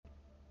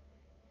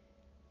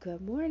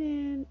Good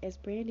morning. It's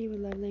Brandy with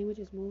Love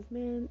Languages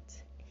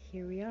Movement.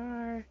 Here we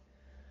are,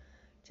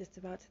 just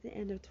about to the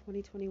end of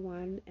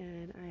 2021,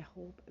 and I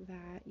hope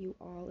that you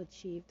all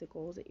achieved the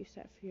goals that you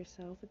set for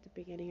yourself at the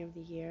beginning of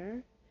the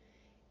year.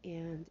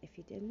 And if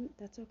you didn't,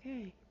 that's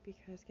okay,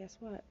 because guess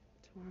what?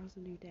 Tomorrow's a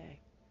new day.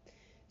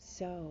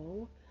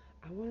 So,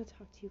 I want to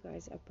talk to you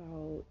guys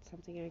about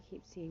something I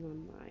keep seeing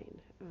online.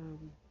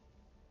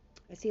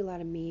 I see a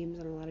lot of memes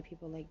and a lot of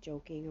people like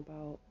joking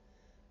about,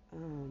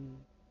 um,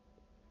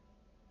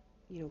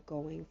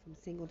 going from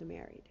single to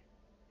married.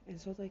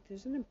 And so, like,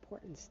 there's an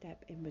important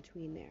step in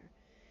between there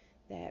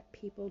that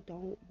people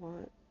don't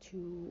want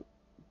to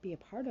be a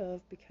part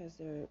of because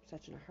they're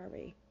such in a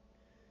hurry.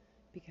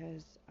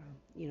 Because,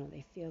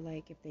 they feel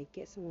like if they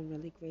get someone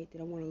really great, they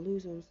don't want to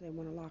lose them, so they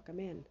want to lock them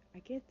in. I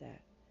get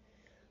that.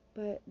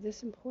 But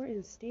this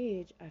important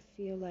stage, I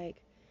feel like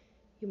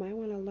you might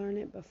want to learn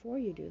it before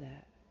you do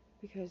that.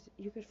 Because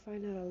you could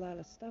find out a lot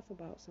of stuff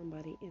about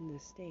somebody in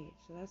this stage.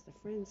 So that's the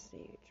friend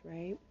stage,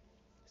 right?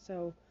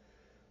 So,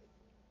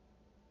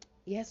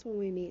 yes, when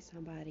we meet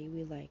somebody,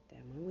 we like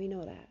them, and we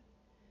know that.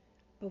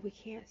 But we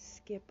can't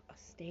skip a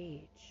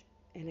stage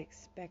and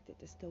expect it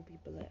to still be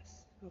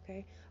bliss,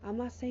 okay? I'm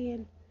not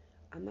saying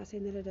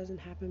that it doesn't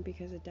happen,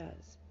 because it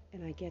does.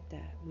 And I get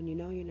that. When you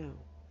know, you know.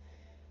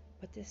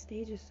 But this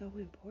stage is so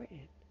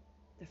important.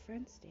 The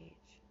friend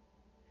stage.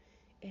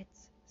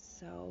 It's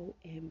so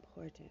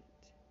important.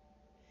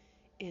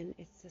 And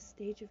it's the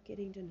stage of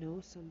getting to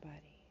know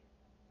somebody.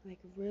 Like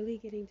really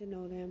getting to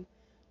know them,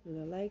 know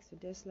their likes, their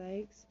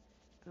dislikes,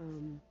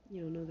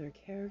 know their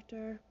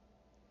character.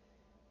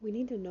 We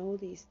need to know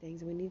these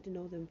things. We need to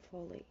know them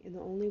fully. And the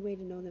only way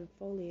to know them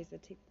fully is to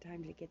take the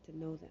time to get to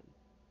know them.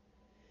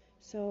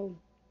 So,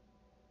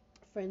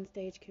 friend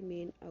stage can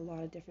mean a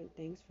lot of different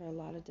things for a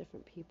lot of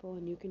different people,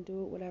 and you can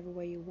do it whatever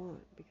way you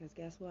want, because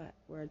guess what?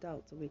 We're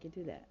adults and we can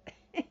do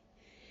that.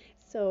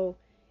 So,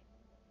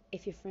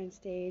 if your friend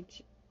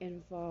stage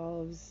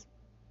involves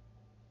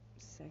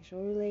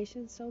sexual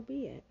relations, so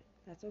be it.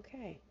 That's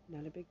okay.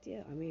 Not a big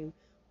deal. I mean,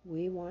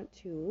 we want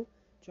to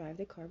drive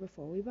the car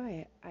before we buy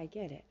it. I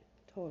get it.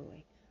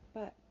 Totally.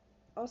 But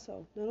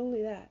also, not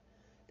only that,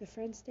 the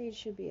friend stage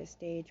should be a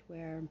stage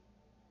where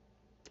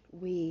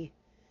we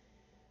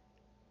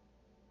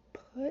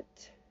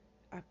put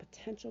our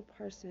potential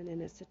person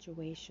in a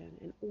situation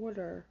in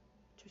order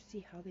to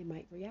see how they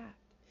might react.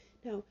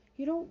 Now,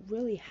 you don't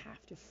really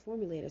have to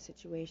formulate a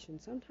situation.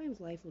 Sometimes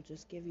life will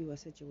just give you a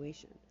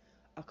situation,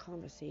 a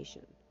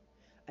conversation,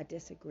 a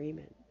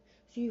disagreement.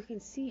 So you can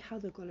see how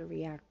they're going to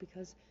react,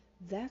 because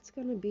that's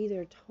going to be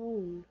their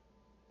tone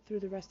through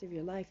the rest of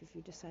your life if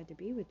you decide to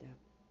be with them.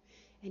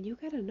 And you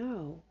got to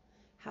know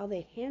how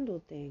they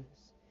handle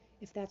things,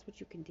 if that's what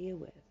you can deal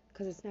with,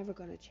 because it's never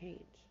going to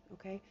change,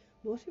 okay?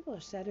 Most people are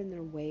set in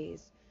their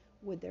ways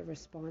with their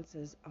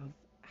responses of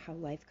how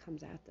life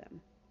comes at them,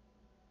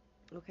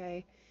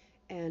 okay?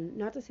 And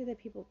not to say that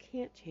people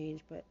can't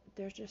change, but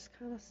they're just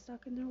kind of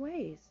stuck in their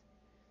ways.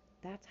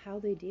 That's how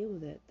they deal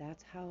with it.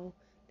 That's how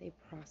they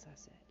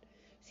process it.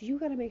 So you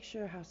got to make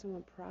sure how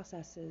someone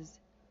processes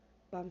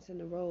bumps in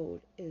the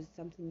road is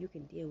something you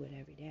can deal with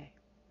every day,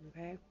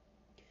 okay?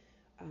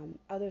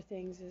 Other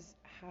things is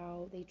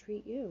how they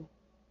treat you.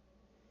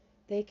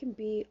 They can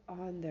be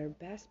on their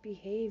best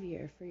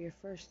behavior for your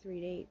first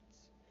 3 dates,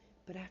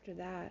 but after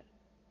that,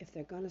 if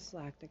they're gonna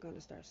slack, they're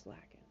gonna start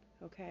slacking,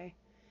 okay?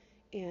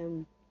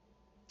 And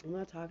I'm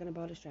not talking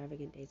about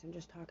extravagant dates. I'm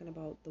just talking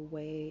about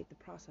the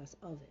process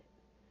of it.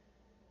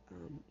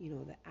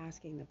 The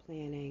asking, the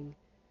planning,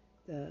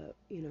 the,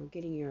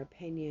 getting your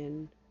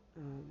opinion,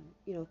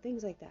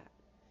 things like that.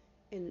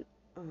 And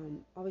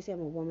obviously,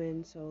 I'm a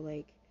woman, so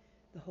like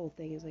the whole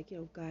thing is like,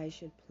 guys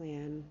should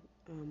plan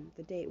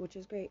the date, which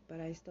is great, but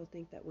I still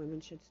think that women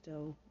should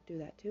still do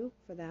that too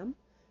for them,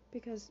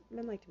 because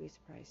men like to be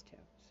surprised too.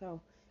 So,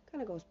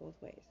 kind of goes both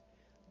ways.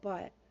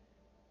 But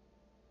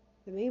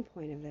the main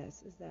point of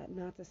this is that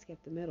not to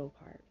skip the middle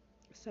part.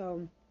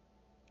 So,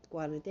 go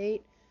out on a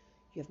date,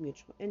 you have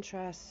mutual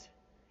interests,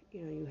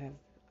 you have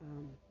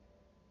um,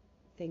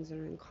 things that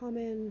are in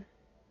common,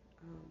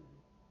 um,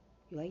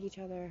 you like each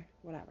other,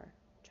 whatever,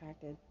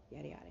 attracted,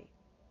 yada yada.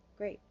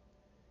 Great.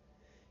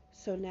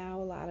 So now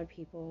a lot of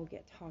people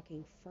get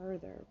talking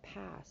further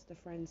past the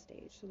friend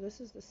stage. So this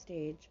is the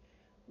stage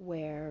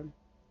where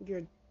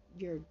your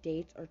your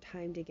dates or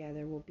time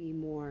together will be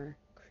more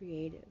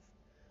creative,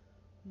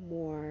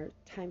 more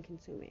time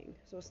consuming.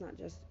 So it's not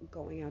just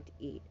going out to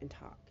eat and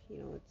talk.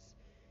 It's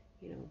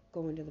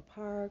going to the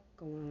park,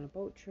 going on a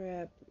boat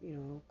trip,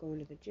 going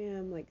to the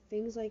gym, like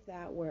things like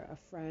that, where a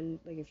friend,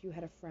 like if you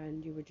had a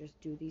friend, you would just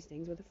do these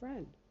things with a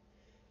friend.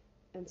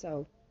 And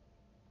so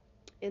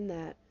in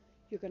that,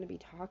 you're going to be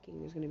talking,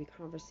 there's going to be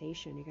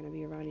conversation, you're going to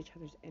be around each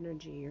other's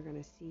energy, you're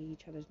going to see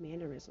each other's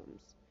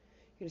mannerisms,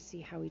 you're going to see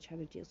how each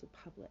other deals with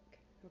public,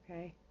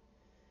 okay?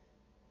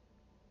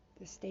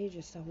 The stage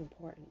is so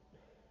important.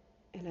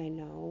 And I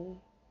know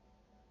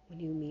when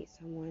you meet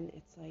someone,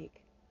 it's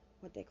like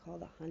what they call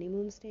the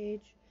honeymoon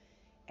stage.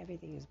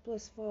 Everything is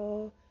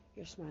blissful,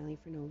 you're smiling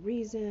for no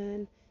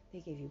reason, They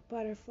give you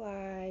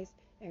butterflies.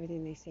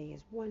 Everything they say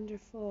is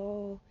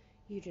wonderful.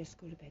 You just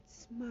go to bed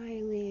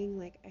smiling.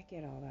 Like, I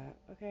get all that,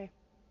 okay?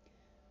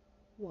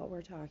 What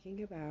we're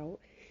talking about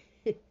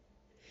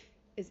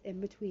is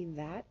in between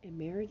that and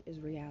marriage is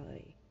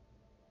reality.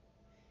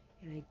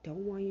 And I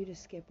don't want you to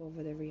skip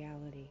over the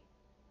reality.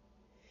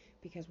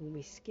 Because when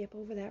we skip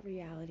over that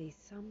reality,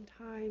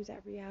 sometimes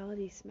that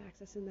reality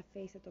smacks us in the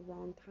face at the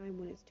wrong time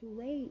when it's too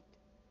late.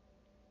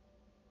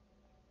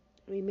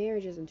 I mean,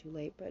 marriage isn't too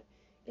late, but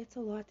it's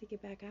a lot to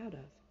get back out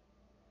of.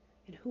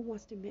 And who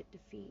wants to admit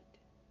defeat?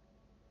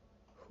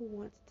 Who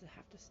wants to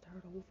have to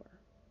start over?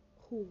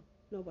 Who?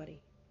 Nobody.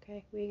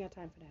 Okay? We ain't got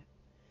time for that.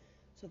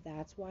 So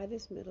that's why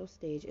this middle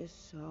stage is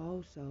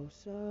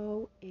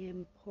so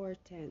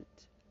important.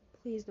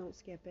 Please don't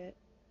skip it.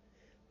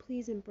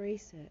 Please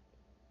embrace it.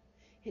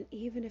 And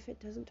even if it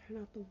doesn't turn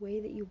out the way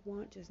that you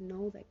want, just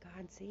know that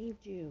God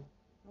saved you.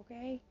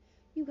 Okay?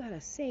 You got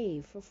to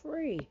save for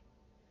free.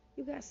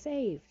 You got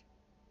saved.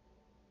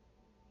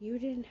 You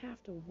didn't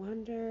have to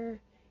wonder.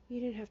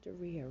 You didn't have to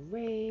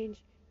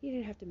rearrange. You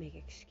didn't have to make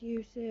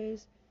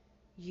excuses.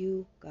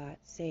 You got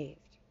saved.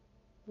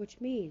 Which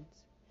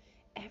means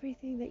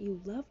everything that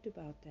you loved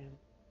about them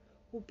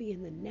will be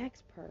in the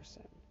next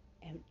person,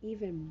 and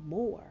even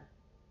more.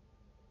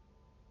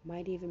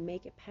 Might even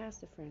make it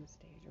past the friend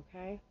stage,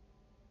 okay?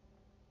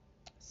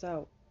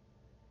 So,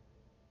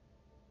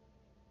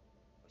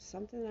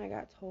 something I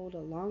got told a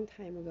long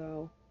time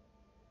ago,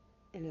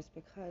 and it's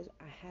because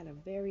I had a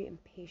very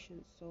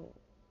impatient soul,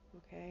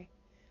 okay?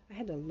 I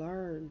had to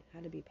learn how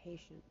to be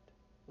patient.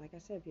 Like I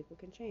said, people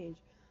can change.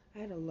 I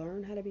had to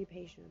learn how to be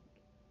patient.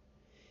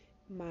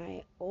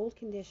 My old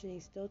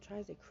conditioning still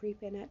tries to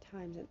creep in at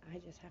times, and I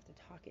just have to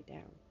talk it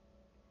down.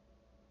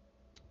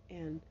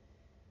 And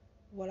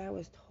what I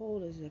was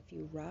told is if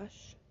you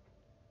rush,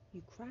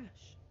 you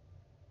crash.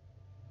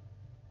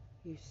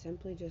 You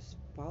simply just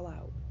fall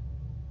out.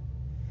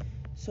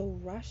 So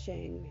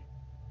rushing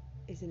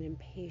is an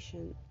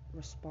impatient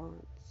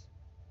response.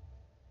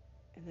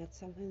 And that's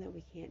something that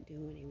we can't do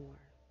anymore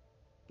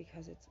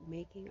because it's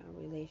making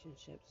our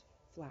relationships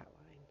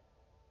flatline.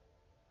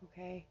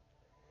 Okay?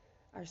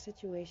 Our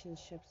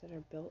situationships that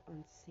are built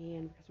on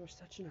sand because we're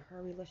such in a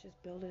hurry. Let's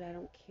just build it. I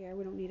don't care.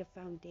 We don't need a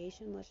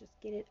foundation. Let's just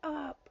get it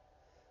up.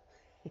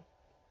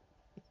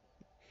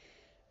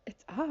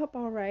 It's up,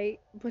 all right,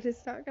 but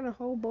it's not going to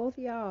hold both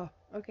y'all.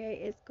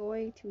 Okay? It's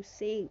going to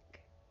sink,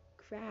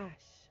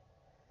 crash.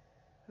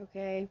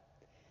 Okay?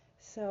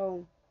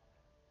 So,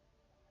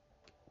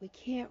 we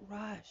can't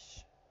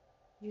rush.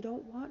 You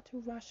don't want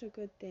to rush a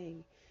good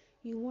thing.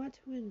 You want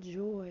to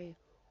enjoy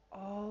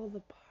all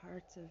the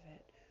parts of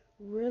it.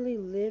 Really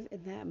live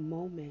in that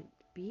moment.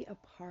 Be a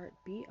part,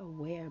 be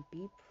aware,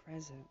 be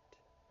present.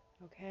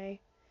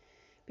 Okay?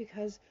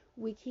 Because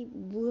we keep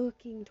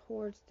looking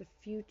towards the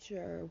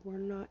future, we're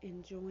not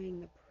enjoying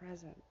the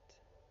present.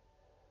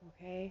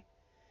 Okay?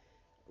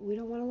 We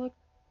don't want to look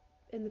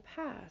in the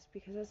past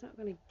because that's not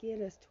going to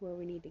get us to where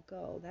we need to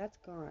go. That's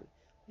gone.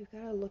 We've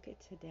got to look at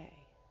today.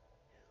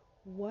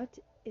 What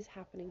is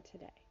happening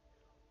today?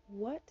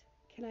 What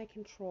can I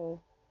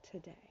control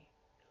today?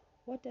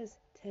 What does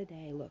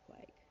today look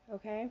like?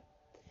 Okay?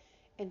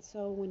 And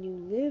so when you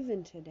live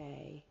in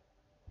today,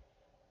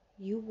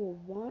 you will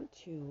want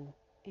to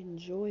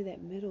enjoy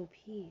that middle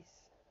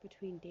piece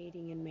between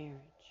dating and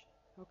marriage.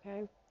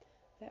 Okay?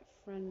 That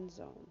friend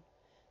zone,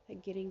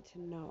 that getting to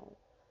know,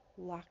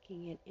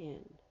 locking it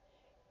in,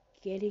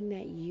 getting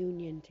that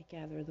union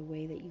together the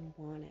way that you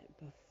want it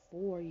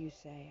before you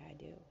say I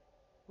do.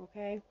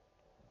 Okay?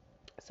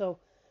 So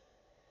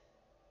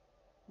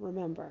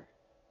remember,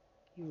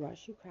 you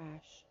rush, you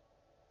crash,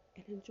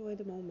 and enjoy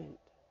the moment.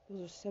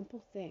 Those are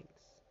simple things,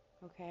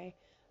 okay?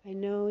 I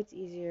know it's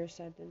easier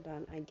said than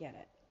done. I get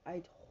it.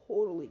 I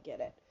totally get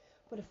it.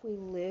 But if we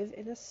live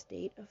in a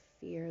state of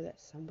fear that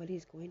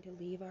somebody's going to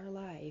leave our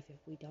life if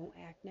we don't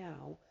act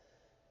now,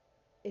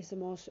 is the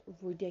most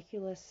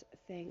ridiculous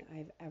thing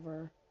I've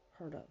ever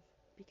heard of.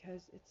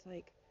 Because it's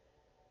like,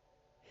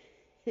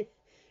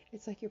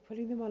 it's like you're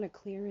putting them on a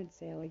clearance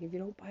sale. Like, if you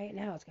don't buy it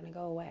now, it's going to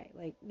go away.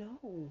 Like,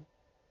 no.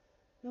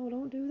 No,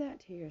 don't do that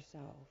to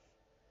yourself.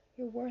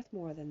 You're worth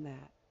more than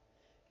that.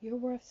 You're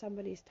worth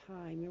somebody's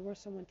time. You're worth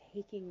someone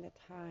taking the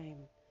time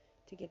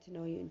to get to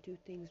know you and do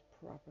things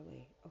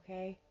properly.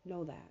 Okay?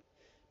 Know that.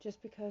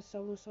 Just because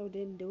so-and-so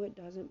didn't do it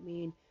doesn't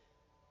mean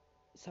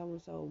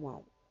so-and-so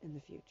won't in the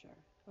future.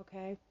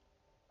 Okay?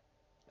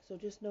 So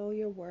just know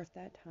you're worth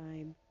that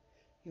time.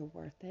 You're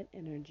worth that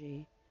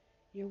energy.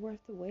 You're worth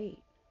the wait.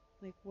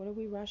 Like, what are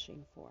we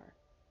rushing for?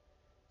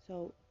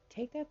 So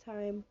take that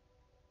time.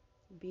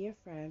 Be a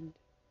friend.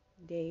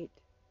 Date.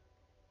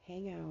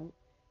 Hang out.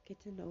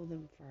 Get to know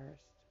them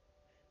first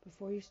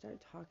before you start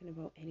talking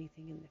about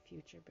anything in the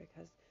future,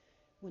 because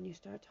when you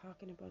start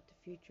talking about the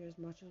future, as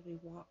much as we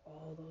want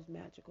all those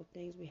magical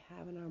things we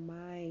have in our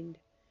mind,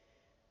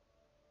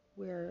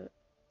 we're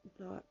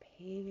not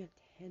paying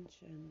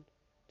attention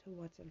to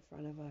what's in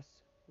front of us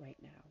right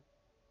now.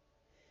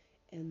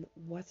 And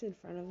what's in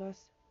front of us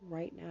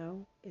right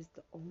now is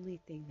the only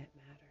thing that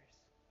matters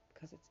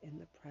because it's in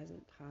the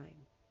present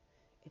time.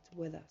 It's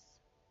with us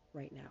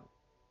right now.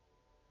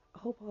 I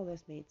hope all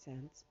this made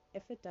sense.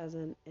 If it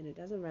doesn't and it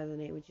doesn't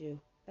resonate with you,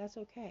 that's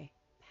okay.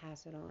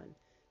 Pass it on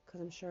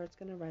because I'm sure it's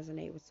going to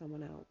resonate with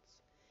someone else.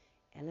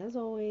 And as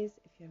always,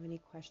 if you have any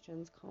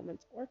questions,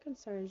 comments, or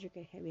concerns, you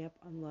can hit me up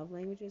on Love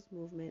Languages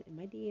Movement in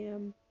my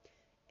DM,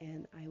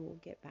 and I will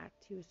get back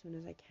to you as soon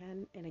as I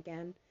can. And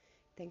again,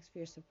 thanks for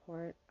your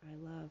support. I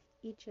love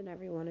each and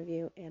every one of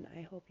you, and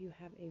I hope you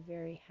have a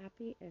very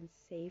happy and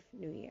safe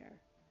new year.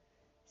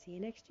 See you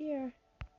next year.